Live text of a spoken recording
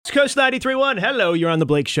Coast 93.1. Hello, you're on The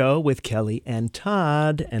Blake Show with Kelly and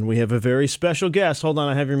Todd. And we have a very special guest. Hold on,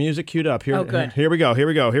 I have your music queued up. Here, good. Here we go.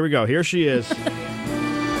 Here she is. There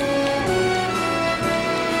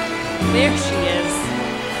she is.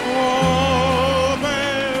 Oh,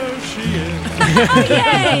 there she is. Oh,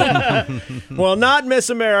 yay! Well, not Miss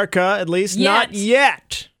America, at least not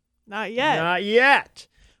yet. Not yet. Not yet.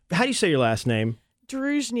 How do you say your last name?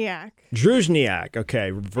 Druzniak. Druzniak.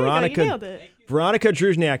 Okay, Veronica. You nailed it. Veronica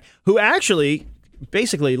Druzniak, who actually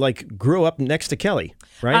basically grew up next to Kelly,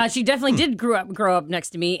 right? She definitely did grow up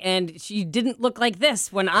next to me, and she didn't look like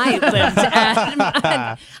this when I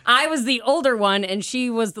lived. I was the older one, and she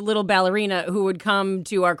was the little ballerina who would come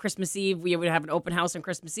to our Christmas Eve. We would have an open house on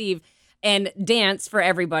Christmas Eve and dance for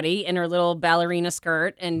everybody in her little ballerina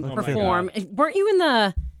skirt and perform. Weren't you in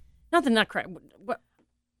not the Nutcracker?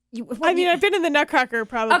 I've been in the Nutcracker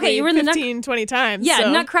probably you were in 20 times. Yeah,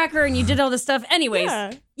 so. Nutcracker, and you did all this stuff. Anyways,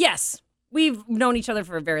 Yeah. Yes, we've known each other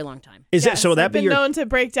for a very long time. Is it so? Would that I've be been your? known to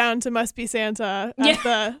break down to "Must Be Santa" at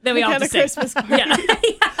the then we all kind have of to sing. Christmas party.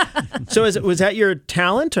 Yeah. So was that your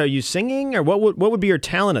talent? Are you singing, or what would be your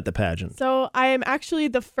talent at the pageant? So I am actually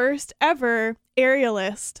the first ever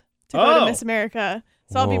aerialist to go to Miss America.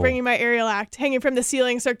 So I'll be Whoa. bringing my aerial act, hanging from the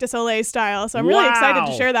ceiling, Cirque du Soleil style. So I'm really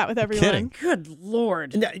excited to share that with everyone. Kidding. Good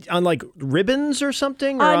Lord. On ribbons or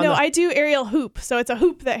something? Or No, I do aerial hoop. So it's a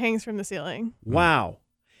hoop that hangs from the ceiling. Wow.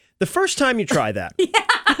 The first time you try that,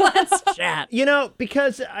 Let's chat.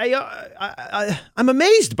 because I'm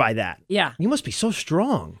amazed by that. Yeah. You must be so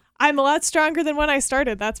strong. I'm a lot stronger than when I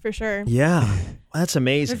started, that's for sure. Yeah, that's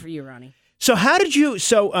amazing. Good for you, Ronnie. So how did you?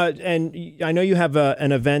 And I know you have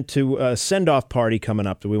an event to send-off party coming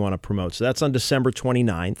up that we want to promote. So that's on December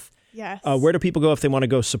 29th. Yes. Where do people go if they want to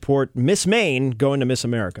go support Miss Maine going to Miss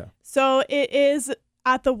America? So it is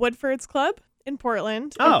at the Woodfords Club in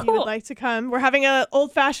Portland. Oh, if you would like to come. We're having an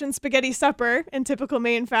old-fashioned spaghetti supper in typical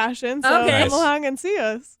Maine fashion. So Okay. come along and see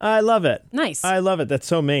us. I love it. Nice. I love it. That's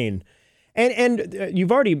so Maine. And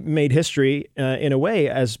you've already made history in a way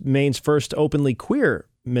as Maine's first openly queer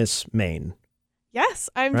Miss Maine.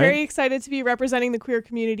 Yes, I'm Right? very excited to be representing the queer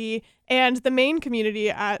community and the Maine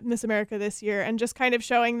community at Miss America this year, and just kind of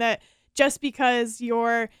showing that just because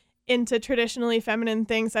you're into traditionally feminine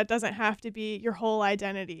things, that doesn't have to be your whole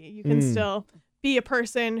identity. You can still be a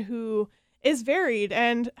person who is varied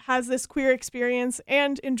and has this queer experience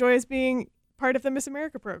and enjoys being part of the Miss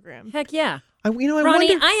America program. Heck yeah. I Ronnie,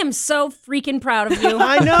 wonder. I am so freaking proud of you.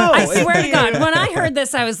 I know. I swear to God, when I heard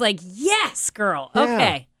this, I was like, yes, girl. Yeah.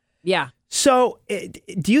 Okay. Yeah. So,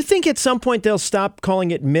 do you think at some point they'll stop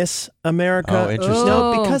calling it Miss America? Oh, interesting.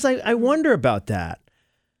 No, because I wonder about that.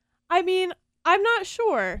 I mean, I'm not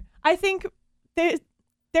sure. I think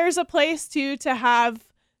there's a place to have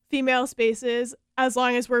female spaces as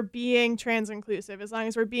long as we're being trans inclusive, as long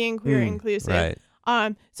as we're being queer inclusive. Right.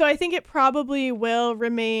 So I think it probably will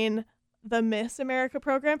remain the Miss America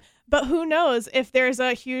program, but who knows if there's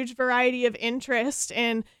a huge variety of interest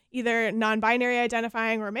in either non-binary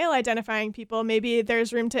identifying or male identifying people, maybe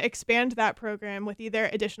there's room to expand that program with either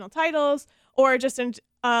additional titles or just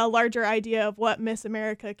a larger idea of what Miss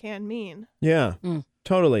America can mean. Yeah,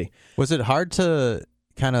 totally. Was it hard to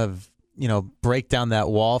kind of, break down that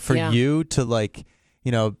wall for you to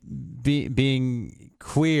being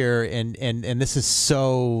queer and this is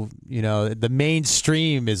so, the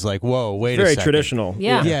mainstream is like, whoa, wait a second. Very traditional.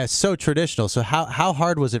 Yeah. Yeah, so traditional. So how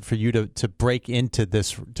hard was it for you to break into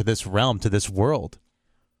this realm, to this world?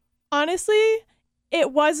 Honestly,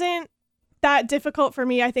 it wasn't that difficult for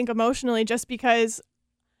me, I think, emotionally, just because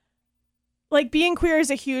being queer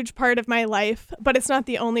is a huge part of my life, but it's not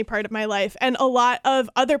the only part of my life. And a lot of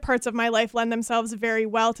other parts of my life lend themselves very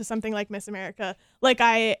well to something like Miss America.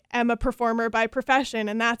 I am a performer by profession,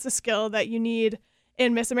 and that's a skill that you need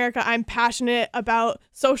in Miss America. I'm passionate about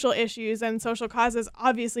social issues and social causes.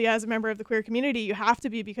 Obviously, as a member of the queer community, you have to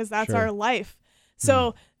be, because that's our life.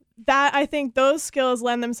 So that, I think those skills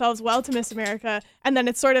lend themselves well to Miss America. And then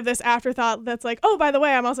it's sort of this afterthought that's like, oh, by the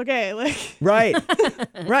way, I'm also gay. Right.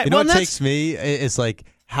 Right. You know what takes me is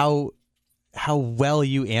how well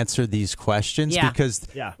you answer these questions. Yeah. Because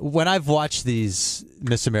when I've watched these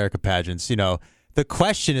Miss America pageants, the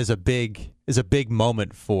question is a big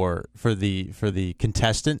moment for the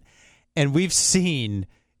contestant, and we've seen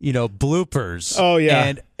bloopers. Oh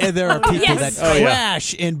yeah, and there are people that Yes.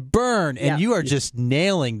 crash and burn, and you are just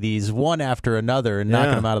nailing these one after another and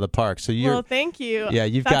knocking them out of the park. So well, thank you. Yeah,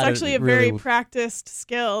 you've That's got actually a very practiced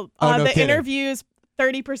skill. Oh, no the kidding. interviews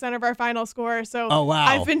 30% of our final score. So Oh, wow.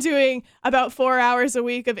 I've been doing about 4 hours a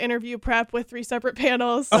week of interview prep with 3 separate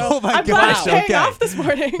panels. So Oh, my I'm glad gosh, it's paying okay. off this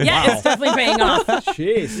morning. Yeah, it's definitely paying off.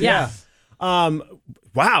 Jeez. Yeah.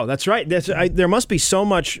 Wow, that's right. There must be so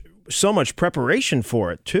much preparation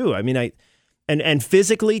for it too. I mean, and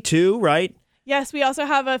physically too, right? Yes, we also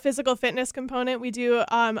have a physical fitness component. We do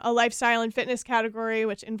a lifestyle and fitness category,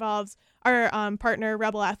 which involves our partner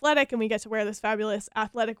Rebel Athletic, and we get to wear this fabulous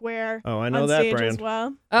athletic wear. Oh, I know on that stage brand. as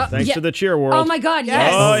well. Thanks to the cheer world. Oh my God,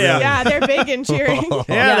 yes. Oh yeah. Yeah, they're big in cheering.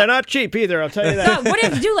 Yeah, they're not cheap either. I'll tell you that. God, what do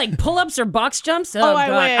you have to do? Like pull-ups or box jumps? Oh, I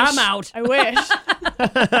God, wish. I'm out. I wish.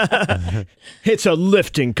 It's a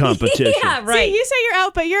lifting competition. Yeah, right. See, you say you're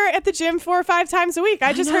out, but you're at the gym 4 or 5 times a week.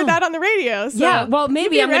 I just heard that on the radio. So Yeah, well,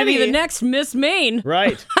 maybe you I'm going to be ready. the next Miss Maine.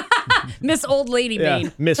 Right. Miss Old Lady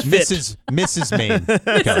Maine. Misfit. Mrs.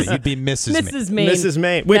 Maine. Kelly, you'd be Mrs. Maine. Mrs. Maine. Mrs.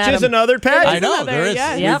 Maine, which is Madam. another pageant. I know, another, there is.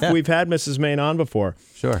 yeah. Yep. We've had Mrs. Maine on before.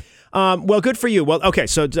 Sure. Well, good for you. Well, okay,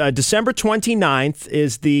 so December 29th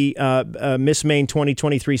is the Miss Maine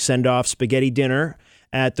 2023 send-off spaghetti dinner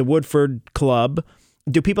at the Woodford Club.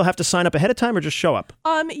 Do people have to sign up ahead of time or just show up?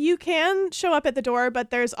 You can show up at the door, but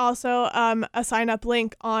there's also a sign-up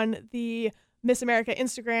link on the Miss America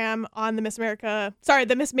Instagram, on the Miss Maine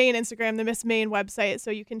Instagram, the Miss Maine website,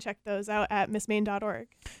 so you can check those out at missmaine.org.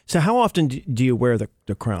 So how often do you wear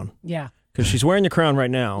the crown? Yeah. Because she's wearing the crown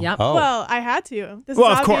right now. Yep. Oh. Well, I had to. This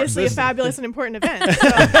Well, is of course. obviously a fabulous and important event.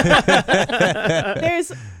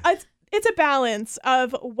 So it's a balance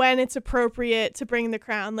of when it's appropriate to bring the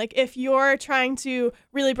crown. Like if you're trying to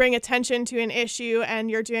really bring attention to an issue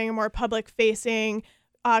and you're doing a more public-facing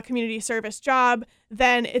community service job,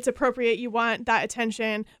 then it's appropriate. You want that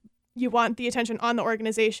attention. You want the attention on the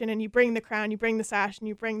organization, and you bring the crown, you bring the sash, and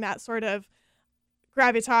you bring that sort of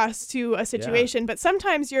gravitas to a situation. But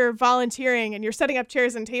sometimes you're volunteering and you're setting up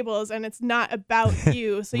chairs and tables and it's not about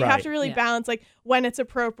you. So you have Right. to really balance like when it's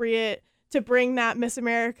appropriate to bring that Miss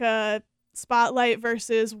America spotlight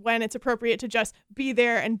versus when it's appropriate to just be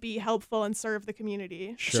there and be helpful and serve the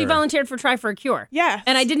community. She volunteered for Try for a Cure. Yeah.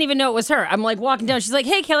 And I didn't even know it was her. I'm like walking down. She's like,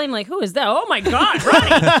 "Hey, Kelly." I'm like, "Who is that?" "Oh my God, Ronnie."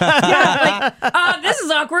 Yeah, like, this is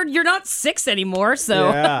awkward. You're not 6 anymore,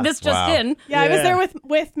 so Yeah. this just Wow. in. Yeah, I was Yeah. there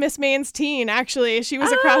with Miss Maine's teen, actually. She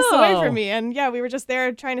was across the way Oh. from me. And yeah, we were just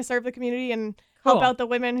there trying to serve the community and help Cool. out the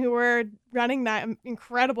women who were running that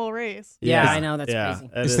incredible race. Yeah, I know. That's crazy.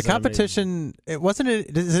 that Is the competition?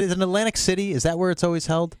 Is it in Atlantic City? Is that where it's always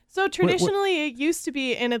held? So traditionally, it used to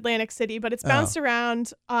be in Atlantic City, but it's bounced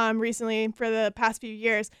around recently for the past few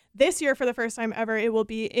years. This year, for the first time ever, it will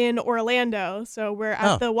be in Orlando. So we're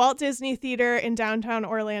at the Walt Disney Theater in downtown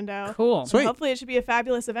Orlando. Cool. Sweet. Hopefully, it should be a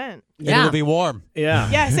fabulous event. And Yeah. it'll be warm. Yeah.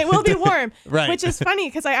 Yes, it will be warm. Right. Which is funny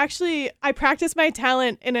because I practiced my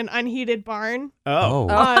talent in an unheated barn.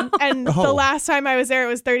 Oh. And the last time I was there, it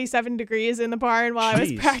was 37 degrees in the barn while I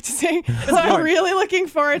was Jeez. practicing. So I'm really looking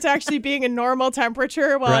forward to actually being a normal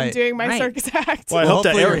temperature while I'm Right. doing my Right. circus act. Well, I hope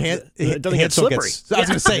that Hopefully your it doesn't get hands don't slippery. I was going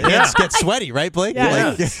to say, hands get sweaty, right, Blake?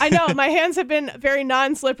 Yeah. Like- I know. My hands have been very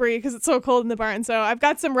non-slippery because it's so cold in the barn. So I've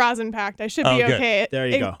got some rosin packed. I should be good. okay There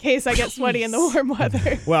you in go. case I get sweaty in the warm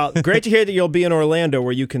weather. Well, great to hear that you'll be in Orlando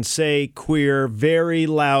where you can say queer very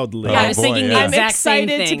loudly. Yeah, I was boy, thinking yeah. the I'm exact same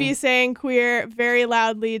excited to thing. be saying queer very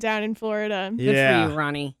loudly down in Florida. Good for you,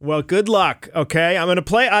 Ronnie. Well, good luck, okay? I'm going to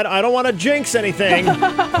play. I don't want to jinx anything.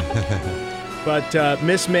 But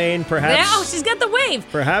Miss Maine, perhaps. Yeah, oh, she's got the wave.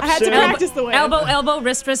 Perhaps I had to soon. practice the wave. Elbow,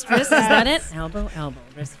 wrist, wrist, wrist. Is that it? Elbow,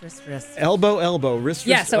 wrist, wrist. Elbow, wrist.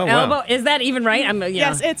 Yeah, so oh, wow. elbow. Is that even right?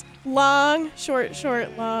 Yes, it's long, short,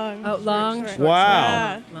 long. Oh, long, short,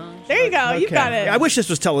 Wow. Yeah. There you go. You've Okay. got it. I wish this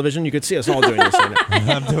was television. You could see us all doing this.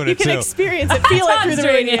 I'm doing You it can too. experience it, feel it through the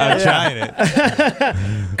doing radio. it. I'm trying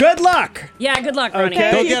it. Good luck. Yeah, good luck, Ronnie.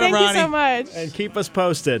 Okay. Go Thank you, get 'em, thank you Ronnie. so much. And keep us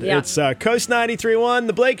posted. Yeah. It's Coast 93.1,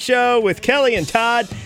 The Blake Show with Kelly and Todd.